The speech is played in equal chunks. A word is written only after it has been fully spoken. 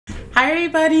Hi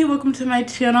everybody, welcome to my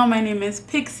channel. My name is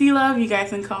Pixie Love. You guys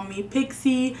can call me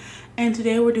Pixie. And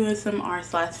today we're doing some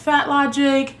r/fat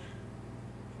logic.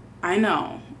 I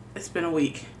know, it's been a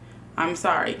week. I'm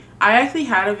sorry. I actually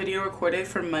had a video recorded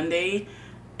for Monday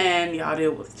and the audio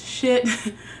was shit.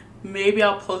 Maybe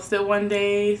I'll post it one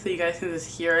day so you guys can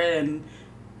just hear it and,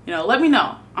 you know, let me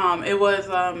know. It was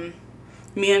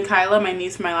me and Kyla, my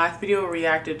niece, from my last video,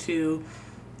 reacted to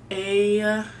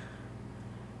a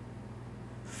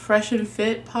Fresh and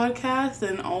Fit podcast,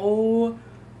 and oh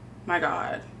my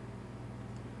god,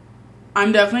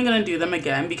 I'm definitely gonna do them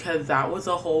again because that was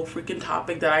a whole freaking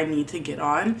topic that I need to get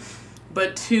on.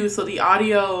 But too, so the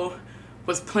audio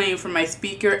was playing from my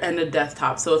speaker and the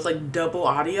desktop, so it's like double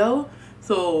audio,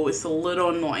 so it's a little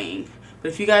annoying.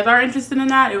 But if you guys are interested in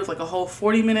that, it was like a whole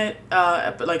 40-minute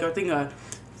like I think a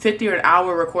 50 or an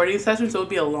hour recording session, so it would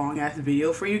be a long ass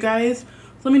video for you guys.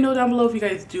 Let me know down below if you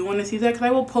guys do want to see that, because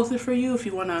I will post it for you if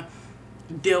you want to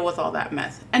deal with all that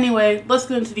mess. Anyway, let's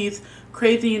get into these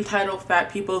crazy entitled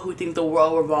fat people who think the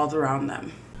world revolves around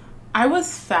them. I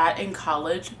was fat in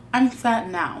college. I'm fat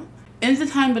now. In the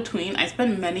time between, I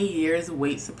spent many years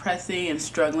weight suppressing and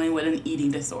struggling with an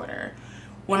eating disorder.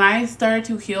 When I started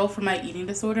to heal from my eating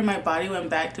disorder, my body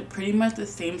went back to pretty much the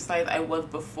same size I was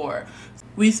before.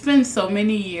 We spend so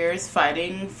many years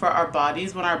fighting for our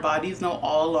bodies when our bodies know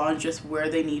all along just where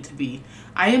they need to be.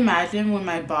 I imagine when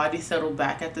my body settled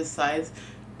back at this size,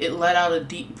 it let out a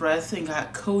deep breath and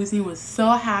got cozy and was so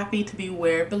happy to be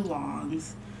where it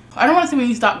belongs. I don't want to say when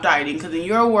you stop dieting, because in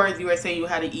your words you were saying you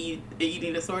had an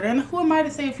eating disorder, and who am I to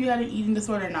say if you had an eating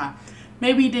disorder or not?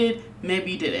 Maybe you did,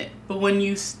 maybe you didn't. But when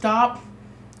you stop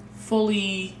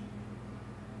fully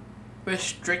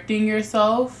restricting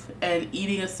yourself and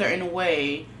eating a certain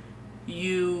way,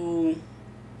 you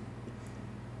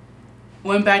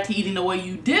went back to eating the way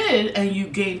you did and you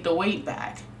gained the weight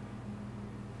back.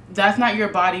 That's not your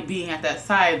body being at that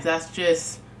size. That's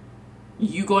just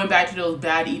you going back to those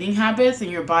bad eating habits and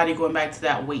your body going back to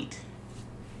that weight.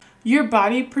 Your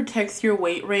body protects your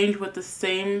weight range with the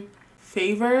same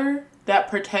favor that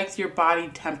protects your body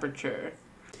temperature.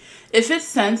 If it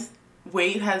senses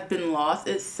weight has been lost,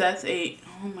 it sets a,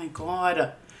 oh my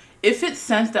god. If it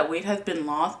senses that weight has been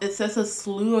lost, it sets a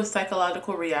slew of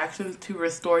psychological reactions to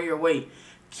restore your weight.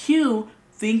 Cue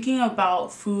thinking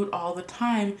about food all the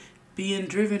time, being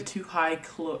driven to high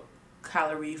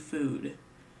calorie food.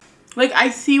 Like, I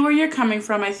see where you're coming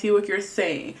from, I see what you're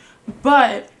saying,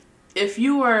 but if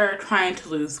you are trying to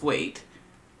lose weight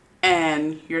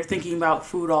and you're thinking about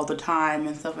food all the time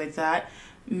and stuff like that,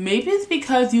 maybe it's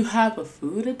because you have a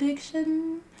food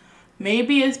addiction.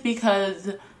 Maybe it's because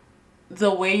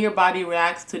the way your body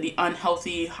reacts to the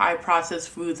unhealthy, high processed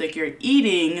foods that you're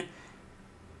eating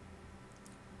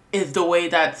is the way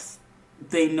that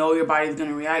they know your body's going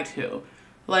to react to.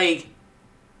 Like,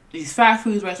 these fast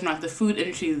food restaurants, the food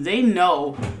industry, they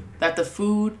know that the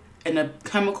food and the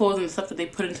chemicals and stuff that they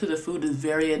put into the food is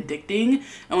very addicting.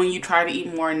 And when you try to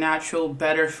eat more natural,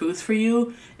 better foods for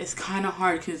you, it's kind of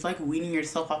hard because it's like weaning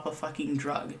yourself off a fucking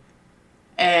drug.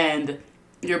 And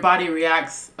your body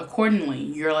reacts accordingly.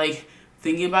 You're like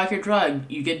thinking about your drug.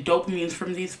 You get dopamines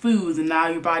from these foods and now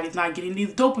your body's not getting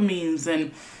these dopamines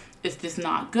and it's just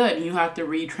not good. And you have to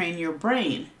retrain your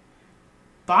brain.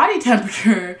 Body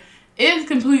temperature is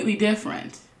completely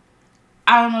different.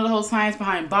 I don't know the whole science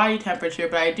behind body temperature,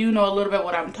 but I do know a little bit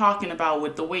what I'm talking about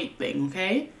with the weight thing,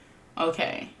 okay?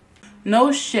 Okay.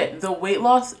 No shit, the weight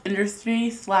loss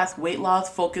industry / weight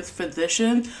loss focused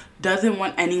physician doesn't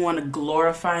want anyone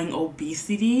glorifying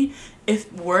obesity.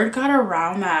 If word got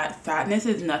around that fatness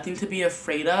is nothing to be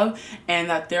afraid of and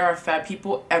that there are fat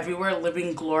people everywhere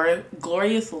living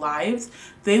glorious lives,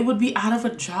 they would be out of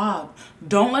a job.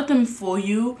 Don't let them fool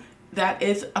you that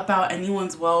it's about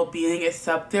anyone's well-being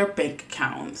except their bank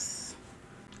accounts.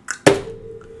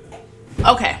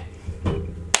 Okay,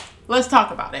 let's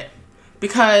talk about it.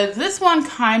 Because this one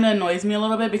kind of annoys me a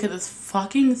little bit because it's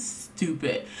fucking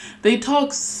stupid. They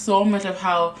talk so much of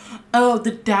how, oh,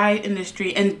 the diet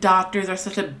industry and doctors are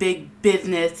such a big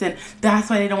business and that's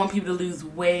why they don't want people to lose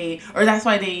weight, or that's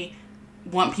why they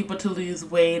want people to lose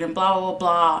weight and blah, blah,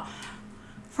 blah.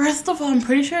 First of all, I'm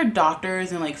pretty sure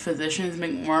doctors and like physicians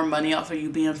make more money off of you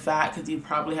being fat because you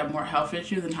probably have more health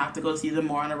issues and have to go see them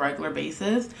more on a regular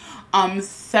basis.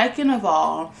 Second of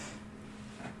all,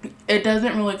 it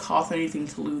doesn't really cost anything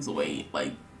to lose weight.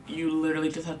 Like, you literally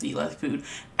just have to eat less food.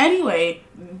 Anyway,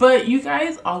 but you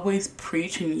guys always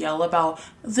preach and yell about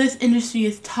this industry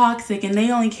is toxic and they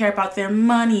only care about their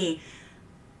money.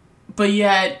 But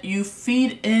yet you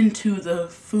feed into the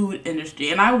food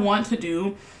industry. And I want to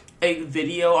do a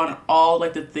video on all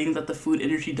like the things that the food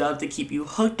industry does to keep you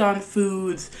hooked on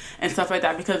foods and stuff like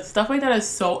that, because stuff like that is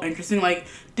so interesting. Like,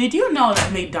 did you know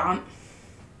that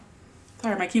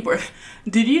my keyboard.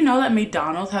 Did you know that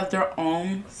McDonald's has their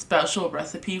own special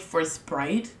recipe for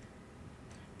Sprite?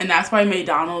 And that's why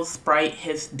McDonald's Sprite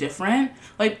hits different.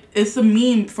 Like, it's a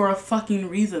meme for a fucking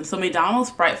reason. So McDonald's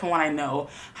Sprite, from what I know,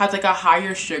 has like a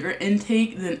higher sugar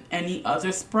intake than any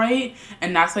other Sprite.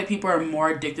 And that's why people are more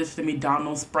addicted to the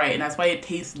McDonald's Sprite. And that's why it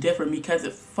tastes different, because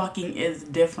it fucking is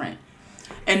different.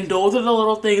 And those are the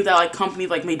little things that like companies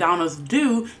like McDonald's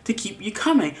do to keep you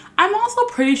coming. I'm also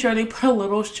pretty sure they put a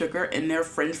little sugar in their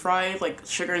french fries, like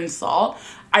sugar and salt.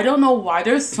 I don't know why.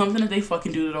 There's something that they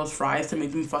fucking do to those fries to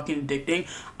make them fucking addicting.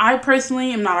 I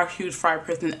personally am not a huge fry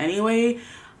person anyway.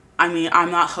 I mean, I'm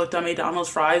not hooked on McDonald's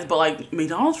fries, but like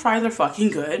McDonald's fries are fucking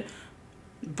good.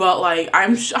 But like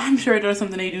I'm sure there's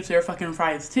something they do to their fucking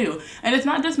fries too. And it's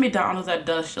not just McDonald's that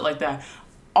does shit like that.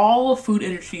 All food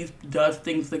industries does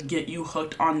things to get you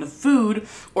hooked on the food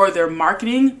or their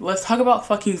marketing. Let's talk about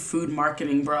fucking food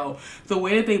marketing, bro. The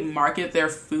way that they market their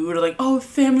food, like, oh,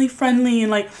 family friendly,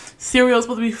 and like cereal is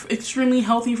supposed to be extremely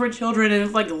healthy for children, and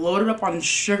it's like loaded up on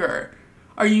sugar.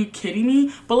 Are you kidding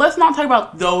me? But let's not talk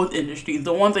about those industries,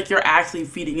 the ones that you're actually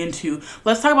feeding into.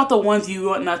 Let's talk about the ones you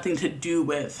want nothing to do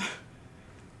with.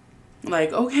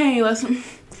 Like, okay, let's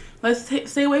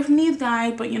stay away from these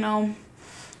guys, but you know.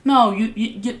 No,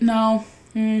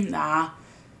 nah.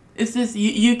 It's just,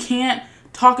 you can't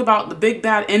talk about the big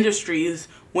bad industries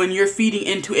when you're feeding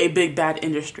into a big bad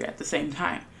industry at the same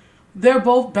time. They're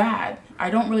both bad. I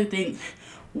don't really think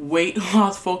weight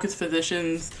loss focused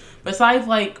physicians, besides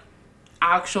like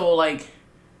actual like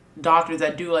doctors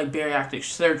that do like bariatric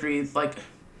surgeries, like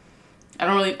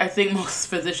I think most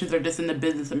physicians are just in the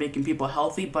business of making people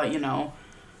healthy, but you know,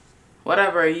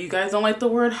 whatever. You guys don't like the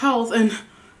word health, and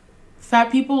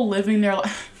fat people living their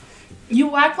life.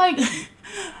 You act like...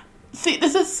 See,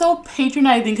 this is so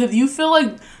patronizing, because you feel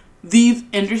like these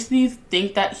industries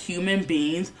think that human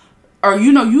beings... Or,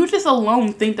 you know, you just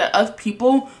alone think that us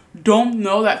people don't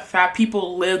know that fat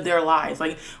people live their lives.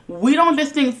 Like, we don't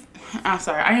just think... I'm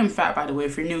sorry, I am fat, by the way,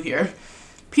 if you're new here.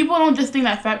 People don't just think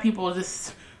that fat people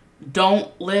just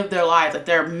don't live their lives. Like,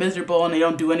 they're miserable and they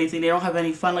don't do anything. They don't have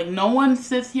any fun. Like, no one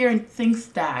sits here and thinks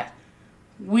that.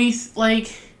 We,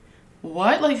 like...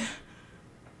 What? Like,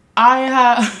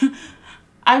 I've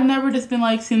never just been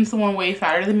like seeing someone way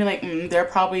fatter than me, like, they're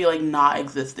probably like not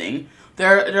existing.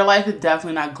 Their life is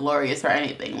definitely not glorious or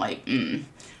anything. Like,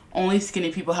 only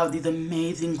skinny people have these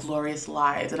amazing, glorious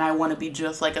lives, and I want to be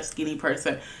just like a skinny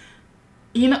person.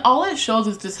 You know, all it shows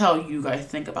is just how you guys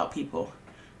think about people.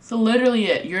 So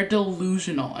literally you're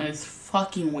delusional, and it's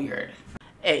fucking weird.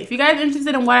 Hey, if you guys are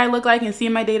interested in what I look like and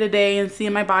seeing my day-to-day and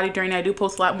seeing my body journey, I do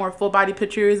post a lot more full body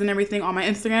pictures and everything on my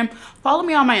Instagram. Follow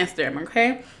me on my Instagram,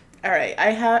 okay? All right,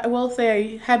 I will say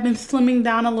I have been slimming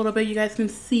down a little bit. You guys can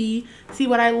see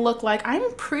what I look like.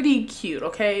 I'm pretty cute,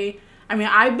 okay? I mean,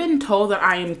 I've been told that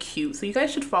I am cute, so you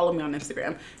guys should follow me on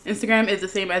Instagram. Instagram is the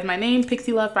same as my name,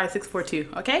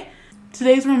 PixieLove5642, okay?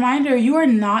 Today's reminder, you are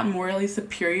not morally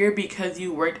superior because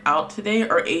you worked out today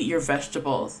or ate your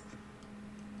vegetables.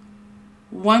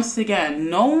 Once again,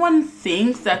 no one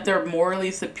thinks that they're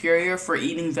morally superior for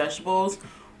eating vegetables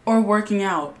or working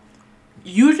out.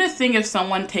 You just think if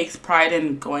someone takes pride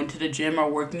in going to the gym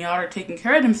or working out or taking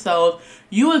care of themselves,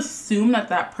 you assume that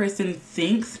that person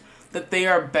thinks that they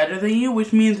are better than you,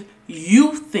 which means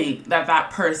you think that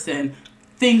that person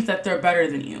thinks that they're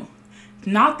better than you.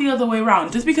 Not the other way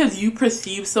around. Just because you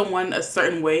perceive someone a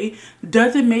certain way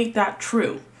doesn't make that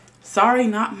true. Sorry,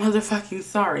 not motherfucking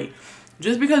sorry.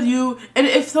 Just because and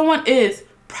if someone is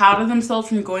proud of themselves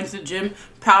from going to the gym,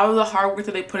 proud of the hard work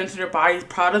that they put into their bodies,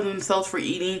 proud of themselves for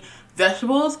eating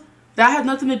vegetables, that has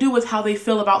nothing to do with how they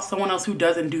feel about someone else who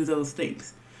doesn't do those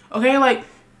things. Okay, like,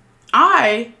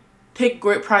 I take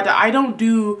great pride that I don't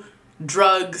do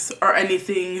drugs or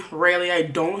anything, really. I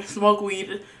don't smoke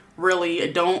weed, really.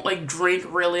 I don't, like, drink,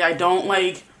 really. I don't,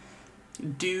 like,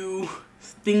 do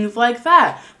things like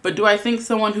that. But do I think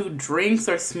someone who drinks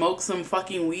or smokes some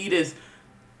fucking weed is,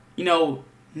 you know,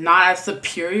 not as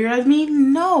superior as me?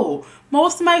 No.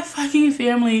 Most of my fucking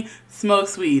family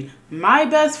smokes weed. My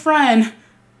best friend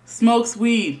smokes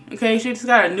weed, okay? She just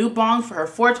got a new bong for her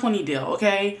 420 deal,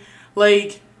 okay?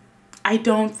 Like, I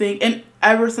don't think, and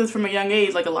ever since from a young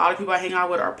age, like, a lot of people I hang out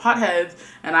with are potheads,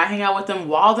 and I hang out with them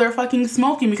while they're fucking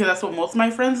smoking because that's what most of my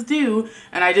friends do,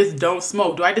 and I just don't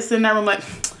smoke. Do I just sit in that room like,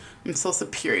 I'm so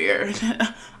superior?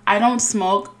 I don't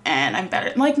smoke and I'm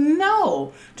better. Like,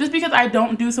 no. Just because I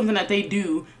don't do something that they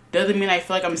do doesn't mean I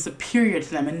feel like I'm superior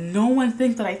to them, and no one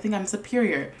thinks that I think I'm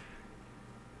superior.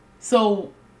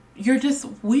 So you're just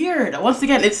weird. Once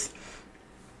again,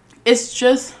 it's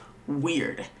just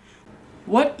weird.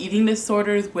 What eating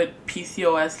disorders with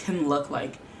PCOS can look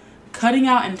like: cutting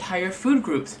out entire food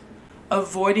groups,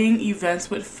 avoiding events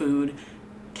with food,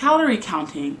 calorie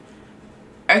counting,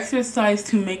 exercise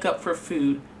to make up for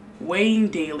food, weighing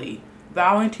daily,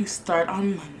 vowing to start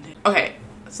on Monday. Okay,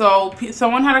 so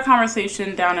someone had a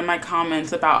conversation down in my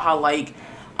comments about how, like,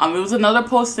 it was another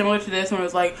post similar to this, and it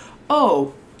was like,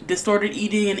 oh, disordered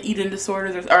eating and eating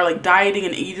disorders, or like dieting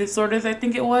and eating disorders, I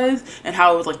think it was, and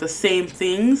how it was like the same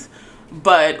things.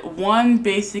 But one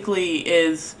basically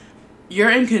is you're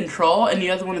in control, and the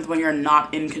other one is when you're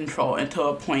not in control until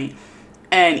a point.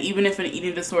 And even if an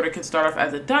eating disorder can start off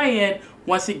as a diet,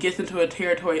 once it gets into a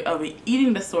territory of an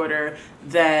eating disorder,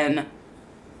 then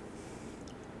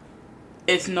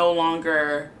it's no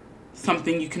longer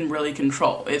something you can really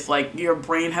control. It's like your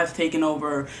brain has taken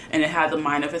over and it has a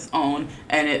mind of its own,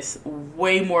 and it's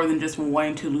way more than just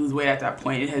wanting to lose weight at that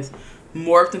point. It has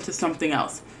morphed into something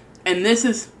else. And this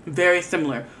is very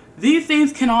similar. These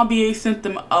things can all be a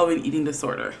symptom of an eating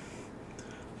disorder,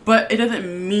 but it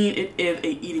doesn't mean it is a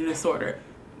eating disorder.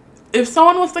 If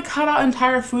someone wants to cut out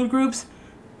entire food groups,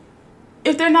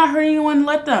 if they're not hurting anyone,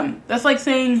 let them. That's like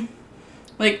saying,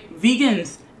 like,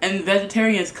 vegans and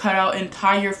vegetarians cut out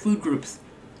entire food groups.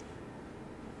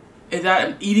 Is that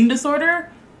an eating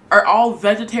disorder? Are all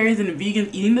vegetarians and vegans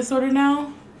eating disorder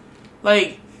now?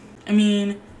 Like, I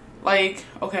mean, like,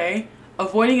 okay.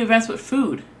 Avoiding events with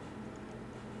food.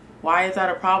 Why is that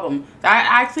a problem? That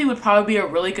actually would probably be a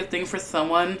really good thing for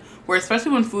someone where,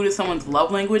 especially when food is someone's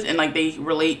love language and like they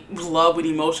relate love with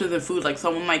emotions and food, like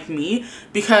someone like me,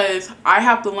 because I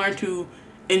have to learn to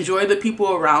enjoy the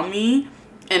people around me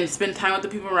and spend time with the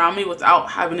people around me without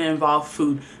having to involve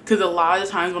food. Because a lot of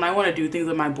the times when I want to do things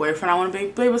with my boyfriend, I want to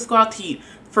be able to go out to eat.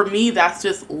 For me, that's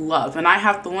just love. And I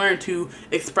have to learn to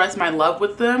express my love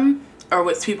with them or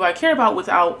with people I care about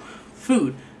without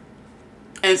food.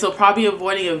 And so probably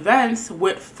avoiding events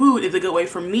with food is a good way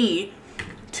for me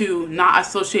to not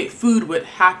associate food with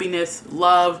happiness,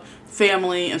 love,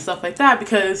 family, and stuff like that,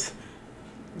 because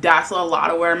that's a lot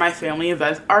of where my family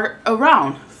events are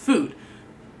around food.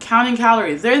 Counting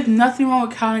calories. There's nothing wrong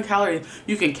with counting calories.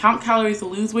 You can count calories to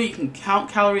lose weight. You can count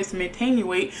calories to maintain your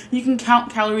weight. You can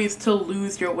count calories to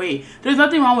lose your weight. There's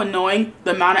nothing wrong with knowing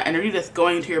the amount of energy that's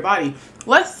going into your body.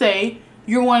 Let's say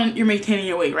you're maintaining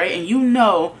your weight, right? And you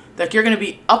know that you're going to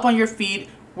be up on your feet,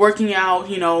 working out,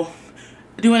 you know,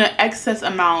 doing an excess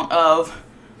amount of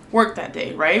work that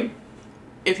day, right?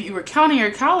 If you were counting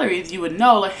your calories, you would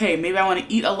know, like, hey, maybe I want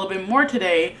to eat a little bit more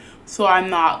today so I'm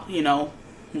not, you know,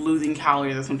 losing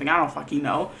calories or something. I don't fucking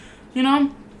know. You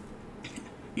know?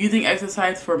 Using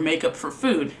exercise for makeup for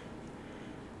food.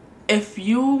 If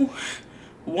you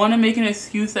want to make an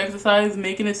excuse to exercise,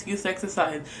 make an excuse to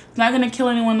exercise. It's not going to kill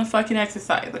anyone to fucking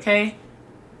exercise, okay?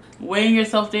 Weighing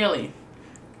yourself daily.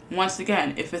 Once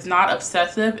again, if it's not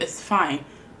obsessive, it's fine.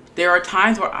 There are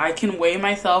times where I can weigh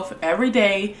myself every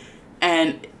day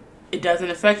and it doesn't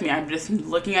affect me. I'm just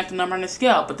looking at the number on the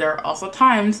scale. But there are also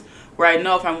times where I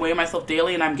know if I'm weighing myself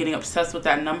daily and I'm getting obsessed with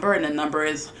that number and the number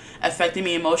is affecting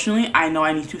me emotionally, I know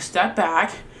I need to step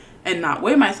back and not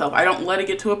weigh myself. I don't let it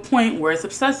get to a point where it's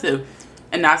obsessive.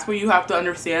 And that's where you have to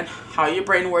understand how your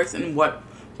brain works and what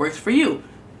works for you.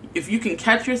 If you can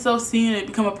catch yourself seeing it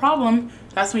become a problem,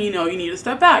 that's when you know you need to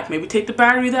step back. Maybe take the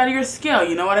batteries out of your scale,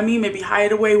 you know what I mean? Maybe hide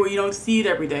it away where you don't see it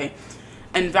every day.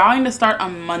 And vowing to start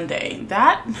on Monday,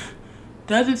 that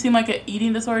doesn't seem like an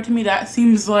eating disorder to me. That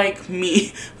seems like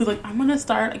me, who's like, I'm gonna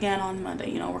start again on Monday.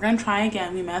 You know, we're gonna try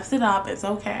again. We messed it up. It's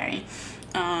okay.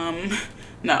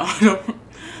 No.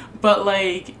 But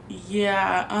like,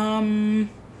 yeah,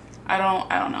 I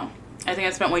don't know. I think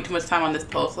I spent way too much time on this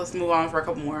post. Let's move on for a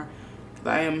couple more, because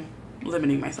I am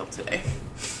limiting myself today.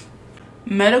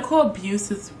 Medical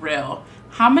abuse is real.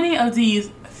 How many of these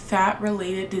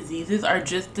fat-related diseases are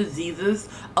just diseases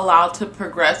allowed to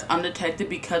progress undetected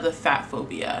because of fat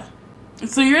phobia?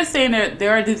 So you're saying that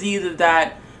there are diseases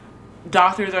that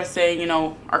doctors are saying, you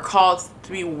know, are called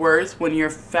to be worse when you're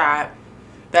fat,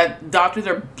 that doctors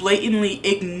are blatantly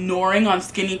ignoring on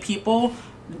skinny people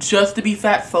just to be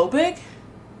fat phobic?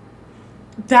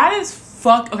 That is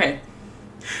okay.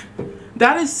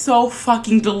 That is so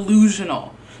fucking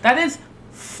delusional. That is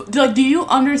like, do you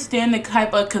understand the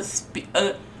type of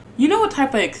you know what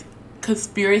type of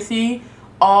conspiracy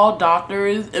all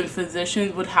doctors and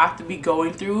physicians would have to be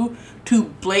going through to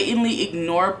blatantly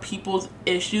ignore people's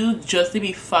issues just to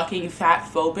be fucking fat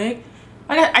phobic?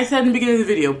 Like I said in the beginning of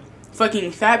the video,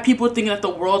 fucking fat people thinking that the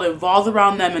world revolves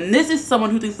around them, and this is someone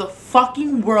who thinks the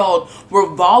fucking world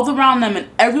revolves around them, and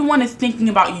everyone is thinking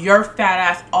about your fat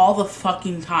ass all the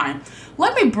fucking time.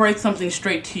 Let me break something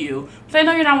straight to you. Because I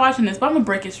know you're not watching this, but I'm gonna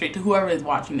break it straight to whoever is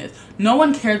watching this. No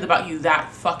one cares about you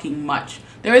that fucking much.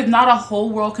 There is not a whole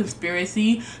world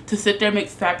conspiracy to sit there and make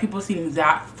fat people seem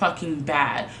that fucking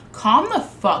bad. Calm the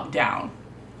fuck down.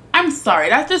 I'm sorry,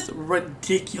 that's just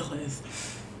ridiculous.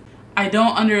 I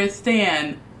don't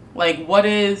understand, like, what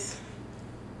is...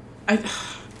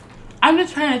 I'm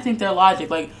just trying to think their logic.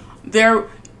 Like, they're,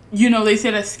 you know, they say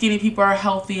that skinny people are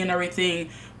healthy and everything.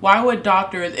 Why would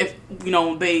doctors, if, you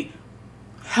know, they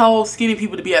held skinny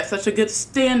people to be at such a good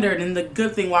standard and the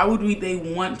good thing, why would they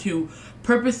want to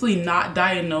purposely not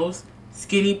diagnose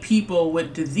skinny people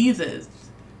with diseases?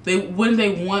 Wouldn't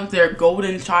they want their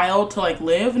golden child to, like,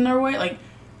 live in their way? Like,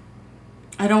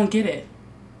 I don't get it.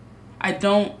 I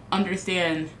don't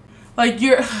understand. Like,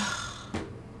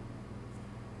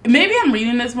 maybe I'm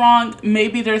reading this wrong.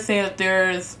 Maybe they're saying that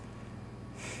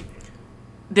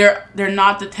they're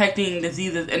not detecting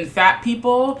diseases in fat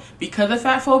people because of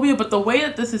fat phobia, but the way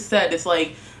that this is said is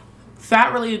like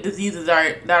fat-related diseases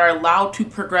that are allowed to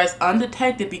progress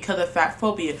undetected because of fat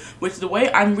phobia, which the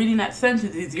way I'm reading that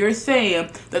sentence is you're saying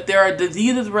that there are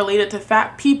diseases related to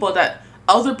fat people that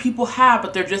other people have,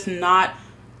 but they're just not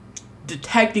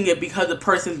detecting it because the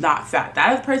person's not fat.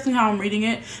 That is personally how I'm reading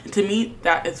it, and to me,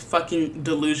 that is fucking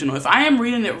delusional. If I am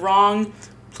reading it wrong,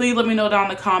 please let me know down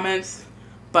in the comments,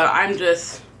 but I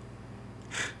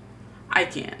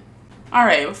can't.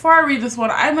 Alright, before I read this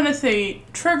one, I'm going to say,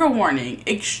 trigger warning,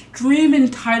 extreme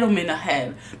entitlement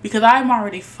ahead, because I'm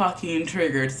already fucking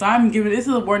triggered, so this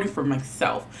is a warning for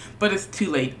myself, but it's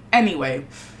too late. Anyway,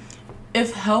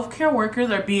 if healthcare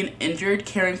workers are being injured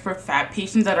caring for fat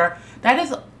patients, that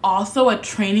is also a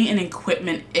training and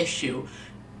equipment issue.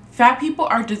 Fat people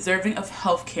are deserving of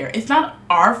healthcare. It's not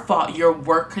our fault your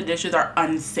work conditions are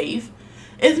unsafe.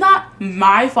 It's not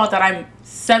my fault that I'm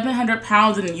 700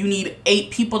 pounds and you need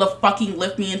 8 people to fucking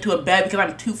lift me into a bed because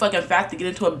I'm too fucking fat to get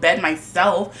into a bed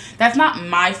myself. That's not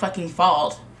my fucking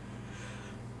fault.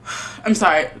 I'm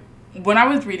sorry. When I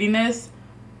was reading this,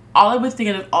 all I was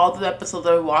thinking of all the episodes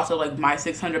I watched of, like, My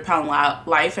 600 Pound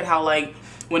Life, and how, like,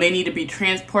 when they need to be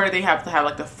transported, they have to have,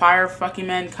 like, the fire fucking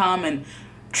men come and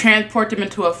transport them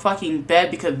into a fucking bed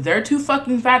because they're too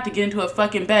fucking fat to get into a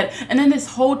fucking bed. And then this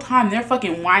whole time they're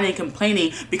fucking whining and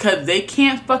complaining because they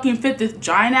can't fucking fit this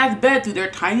giant ass bed through their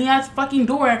tiny ass fucking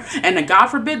door, and God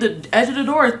forbid the edge of the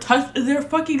door touches their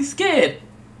fucking skin.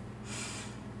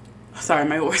 Sorry,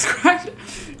 my voice cracked.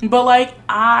 But, like,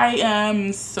 I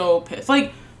am so pissed.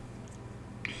 Like,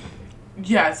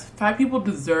 yes, fat people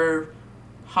deserve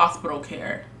hospital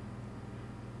care,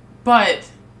 but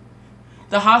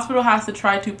the hospital has to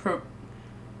try to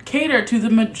cater to the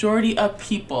majority of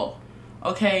people,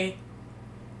 okay?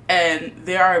 And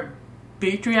there are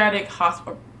patriotic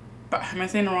hospital. Am I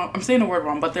saying it wrong? I'm saying the word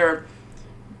wrong, but they're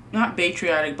not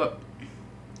patriotic, but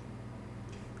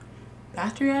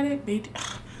patriotic.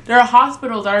 There are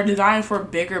hospitals that are designed for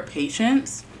bigger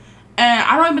patients, and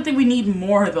I don't even think we need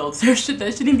more of those. That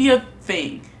shouldn't be a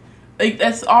thing. Like,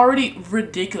 that's already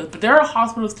ridiculous. But there are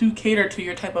hospitals to cater to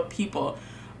your type of people.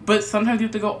 But sometimes you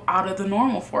have to go out of the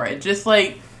normal for it. Just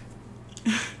like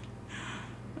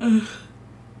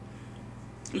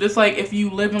if you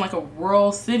live in, like, a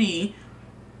rural city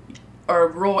or a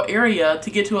rural area, to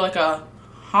get to, like, a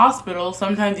hospital,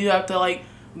 sometimes you have to, like,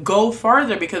 go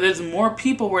farther because there's more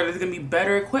people where there's going to be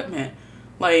better equipment.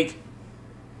 Like,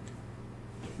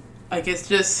 it's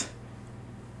just,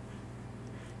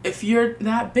 if you're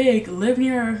that big, live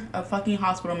near a fucking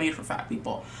hospital made for fat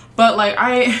people. But, like,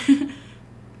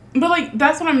 but, like,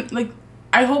 that's what I'm, like,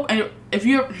 I hope, if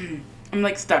you're, I'm,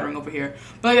 like, stuttering over here.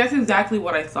 But, like, that's exactly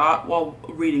what I thought while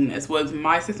reading this, was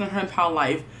My 600 Pound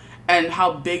Life, and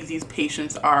how big these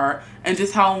patients are, and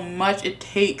just how much it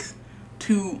takes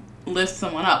to lift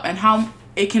someone up, and how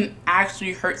it can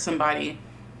actually hurt somebody,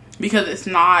 because it's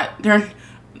not,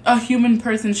 a human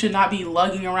person should not be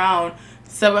lugging around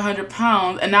 700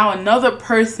 pounds, and now another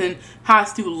person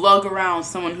has to lug around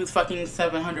someone who's fucking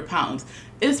 700 pounds.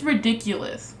 It's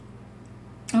ridiculous.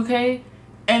 Okay?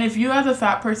 And if you as a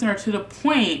fat person are to the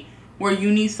point where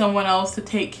you need someone else to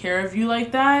take care of you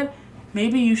like that,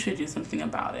 maybe you should do something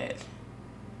about it.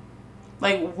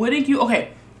 Like, wouldn't you,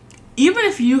 okay, even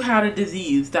if you had a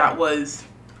disease that was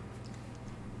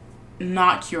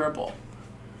not curable,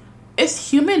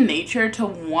 it's human nature to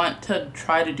want to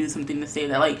try to do something to save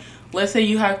that. Like, let's say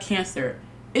you have cancer.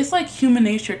 It's like human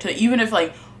nature to, even if,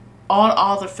 like, all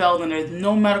odds are failed and there's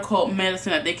no medical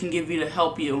medicine that they can give you to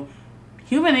help you,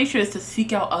 human nature is to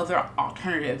seek out other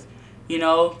alternatives. You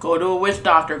know, go to a witch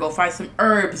doctor, go find some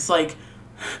herbs, like,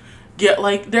 get,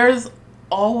 like, there's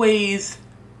always,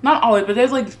 not always, but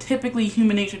there's, like, typically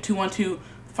human nature to want to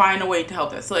find a way to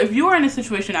help us. So if you are in a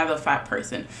situation as a fat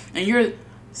person, and you're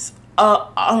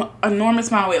a enormous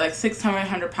amount of weight, like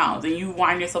 600 pounds, and you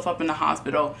wind yourself up in the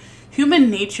hospital, human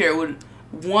nature would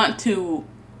want to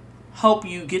help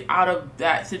you get out of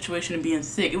that situation of being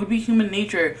sick. It would be human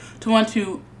nature to want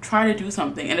to try to do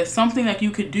something. And if something that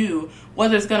you could do,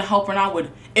 whether it's going to help or not,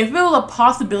 if it was a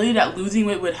possibility that losing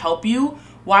weight would help you,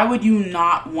 why would you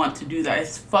not want to do that?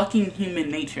 It's fucking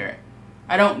human nature.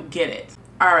 I don't get it.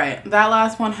 Alright, that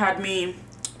last one had me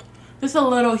just a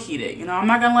little heated. You know, I'm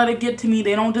not going to let it get to me.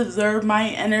 They don't deserve my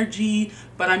energy,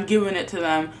 but I'm giving it to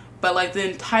them. But like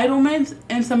the entitlement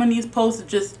in some of these posts is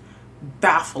just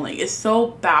baffling. It's so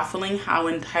baffling how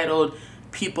entitled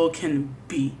people can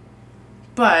be.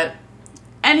 But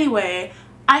anyway,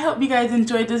 I hope you guys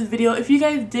enjoyed this video. If you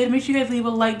guys did, make sure you guys leave a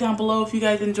like down below. If you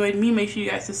guys enjoyed me, make sure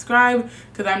you guys subscribe,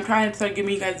 because I'm trying to start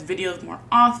giving you guys videos more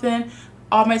often.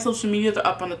 All my social medias are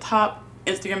up on the top.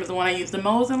 Instagram is the one I use the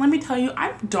most, and let me tell you,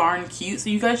 I'm darn cute, so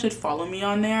you guys should follow me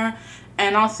on there.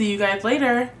 And I'll see you guys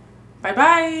later. Bye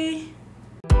bye.